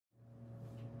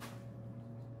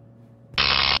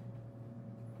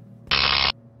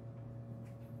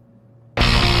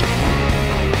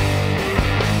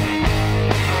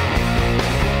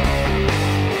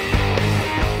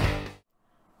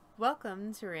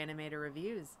welcome to Reanimator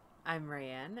Reviews. I'm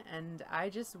Rayanne, and I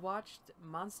just watched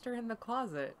Monster in the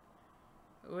Closet,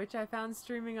 which I found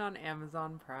streaming on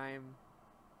Amazon Prime.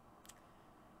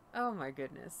 Oh my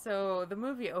goodness. So the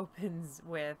movie opens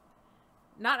with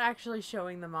not actually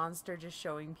showing the monster, just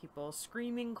showing people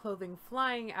screaming, clothing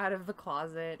flying out of the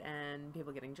closet, and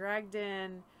people getting dragged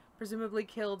in, presumably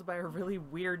killed by a really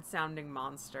weird sounding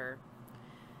monster.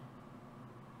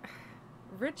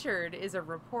 Richard is a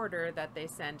reporter that they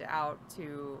send out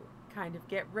to kind of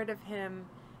get rid of him,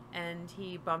 and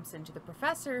he bumps into the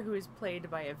professor, who is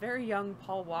played by a very young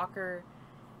Paul Walker,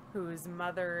 whose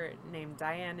mother, named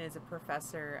Diane, is a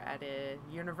professor at a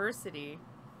university.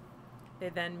 They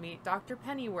then meet Dr.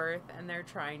 Pennyworth, and they're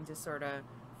trying to sort of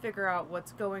figure out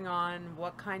what's going on,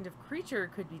 what kind of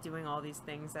creature could be doing all these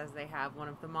things, as they have one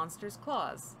of the monster's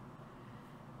claws.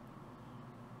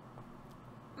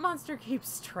 Monster keeps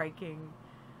striking.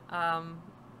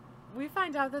 We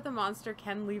find out that the monster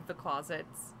can leave the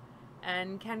closets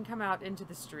and can come out into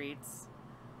the streets.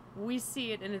 We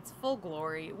see it in its full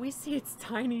glory. We see its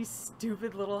tiny,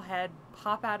 stupid little head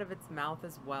pop out of its mouth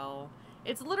as well.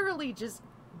 It's literally just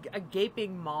a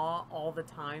gaping maw all the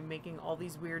time, making all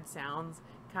these weird sounds,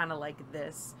 kind of like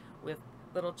this, with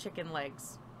little chicken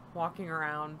legs walking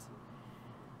around.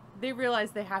 They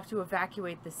realize they have to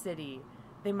evacuate the city.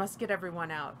 They must get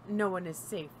everyone out. No one is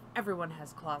safe. Everyone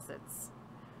has closets.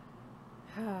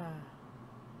 I'm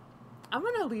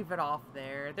gonna leave it off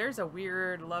there. There's a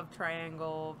weird love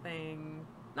triangle thing.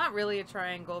 Not really a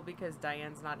triangle, because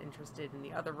Diane's not interested in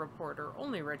the other reporter,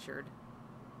 only Richard.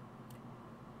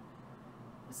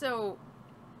 So,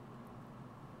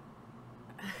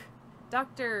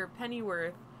 Dr.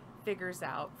 Pennyworth figures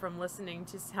out from listening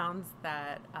to sounds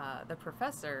that the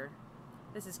professor,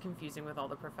 this is confusing with all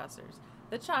the professors,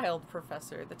 the child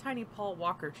professor, the tiny Paul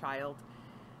Walker child,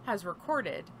 has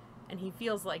recorded, and he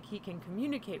feels like he can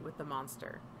communicate with the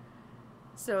monster.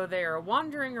 So they're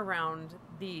wandering around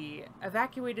the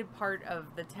evacuated part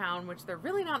of the town, which they're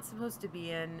really not supposed to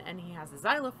be in, and he has a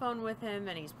xylophone with him,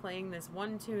 and he's playing this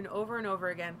one tune over and over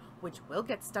again, which will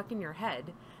get stuck in your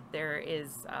head. There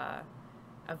is a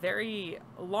very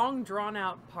long,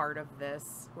 drawn-out part of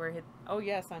this where oh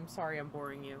yes, I'm sorry, I'm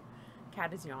boring you.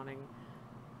 Cat is yawning.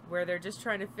 Where they're just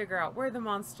trying to figure out where the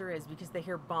monster is because they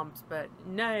hear bumps, but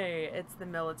nay, it's the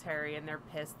military, and they're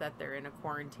pissed that they're in a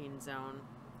quarantine zone.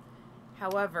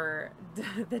 However,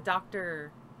 the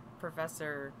doctor,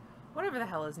 professor, whatever the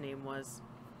hell his name was,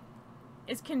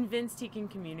 is convinced he can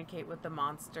communicate with the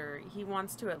monster. He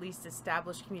wants to at least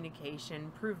establish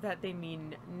communication, prove that they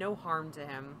mean no harm to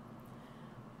him.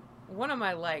 One of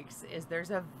my likes is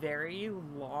there's a very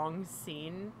long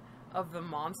scene of the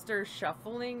monster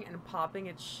shuffling and popping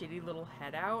its shitty little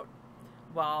head out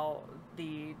while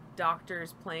the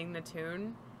doctor's playing the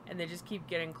tune, and they just keep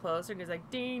getting closer, and he's like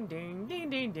ding ding ding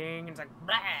ding ding, and it's like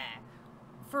blah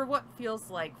for what feels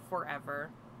like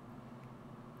forever.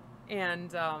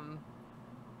 And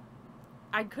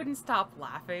I couldn't stop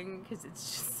laughing because it's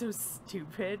just so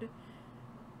stupid.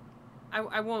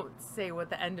 I won't say what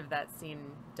the end of that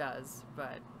scene does,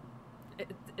 but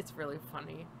it's really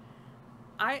funny.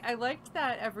 I liked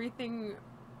that everything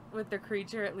with the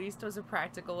creature at least was a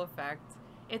practical effect.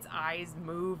 Its eyes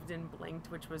moved and blinked,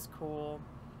 which was cool.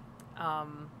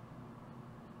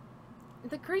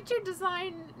 The creature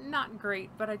design, not great,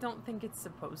 but I don't think it's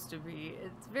supposed to be.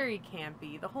 It's very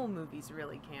campy. The whole movie's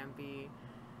really campy.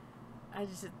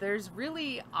 There's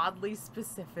really oddly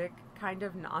specific, kind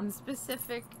of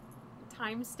non-specific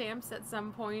timestamps at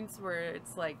some points where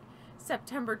it's like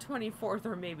September 24th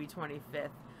or maybe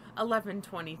 25th.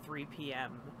 11:23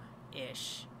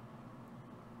 p.m.-ish.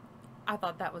 I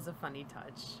thought that was a funny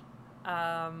touch.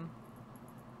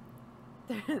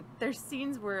 There's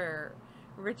scenes where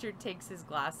Richard takes his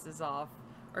glasses off,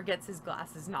 or gets his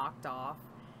glasses knocked off,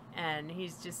 and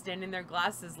he's just standing there,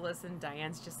 glassesless, and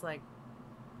Diane's just like,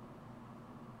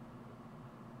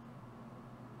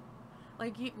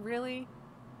 really?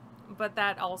 But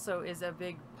that also is a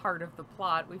big part of the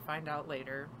plot, we find out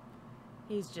later.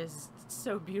 He's just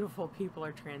so beautiful, people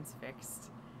are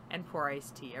transfixed and pour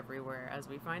iced tea everywhere, as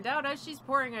we find out as she's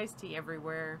pouring iced tea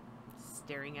everywhere,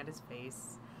 staring at his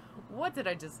face. What did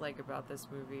I dislike about this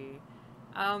movie?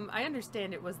 I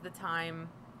understand it was the time,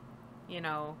 you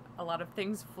know, a lot of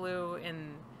things flew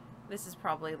in, this is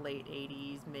probably late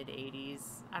 80s, mid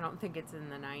 80s. I don't think it's in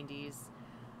the 90s.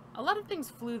 A lot of things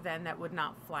flew then that would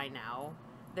not fly now.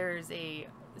 There's a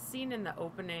scene in the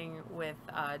opening with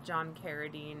John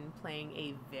Carradine playing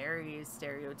a very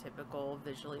stereotypical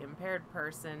visually impaired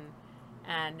person,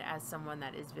 and as someone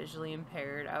that is visually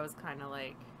impaired, I was kind of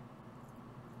like,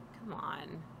 come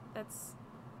on, that's,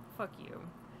 fuck you.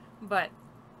 But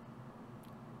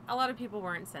a lot of people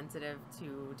weren't sensitive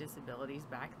to disabilities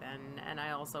back then, and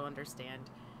I also understand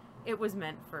it was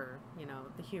meant for, you know,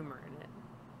 the humor in it.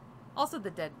 Also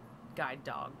the dead guide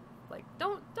dog. Like,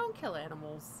 don't kill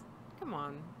animals. Come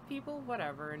on. People,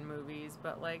 whatever, in movies,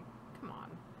 but like, come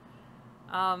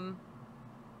on.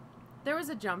 There was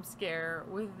a jump scare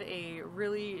with a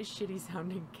really shitty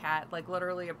sounding cat. Like,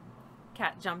 literally a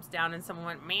cat jumps down and someone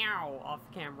went meow off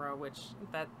camera, which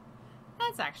that's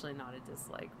actually not a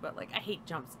dislike, but like, I hate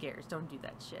jump scares. Don't do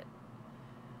that shit.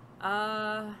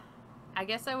 I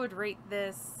guess I would rate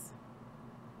this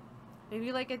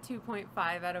maybe like a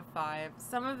 2.5 out of 5.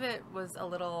 Some of it was a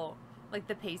little, like,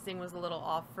 the pacing was a little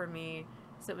off for me,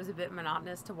 so it was a bit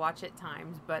monotonous to watch at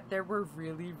times, but there were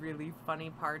really, really funny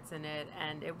parts in it,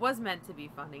 and it was meant to be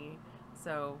funny,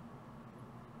 so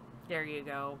there you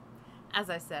go. As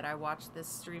I said, I watched this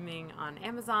streaming on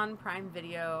Amazon Prime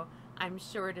Video. I'm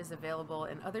sure it is available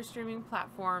in other streaming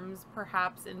platforms,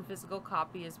 perhaps in physical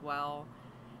copy as well.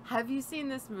 Have you seen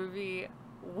this movie?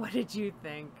 What did you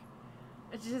think?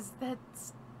 It's just that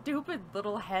stupid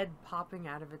little head popping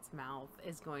out of its mouth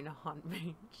is going to haunt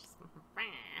me. Just,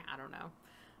 I don't know.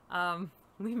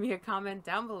 Leave me a comment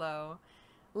down below.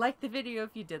 Like the video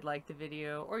if you did like the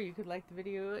video, or you could like the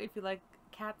video if you like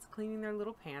cats cleaning their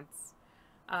little pants.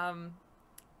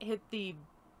 Hit the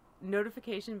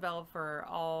notification bell for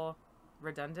all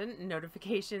redundant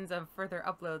notifications of further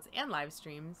uploads and live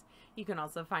streams. You can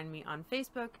also find me on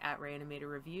Facebook at Rayanimator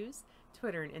Reviews,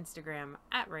 Twitter and Instagram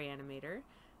at Rayanimator.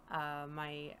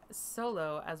 My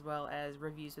solo as well as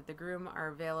Reviews with the Groom are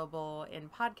available in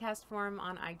podcast form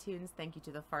on iTunes. Thank you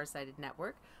to the Farsighted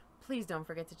Network. Please don't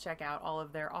forget to check out all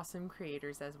of their awesome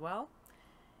creators as well.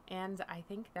 And I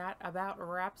think that about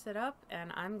wraps it up,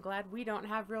 and I'm glad we don't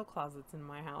have real closets in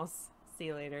my house. See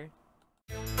you later.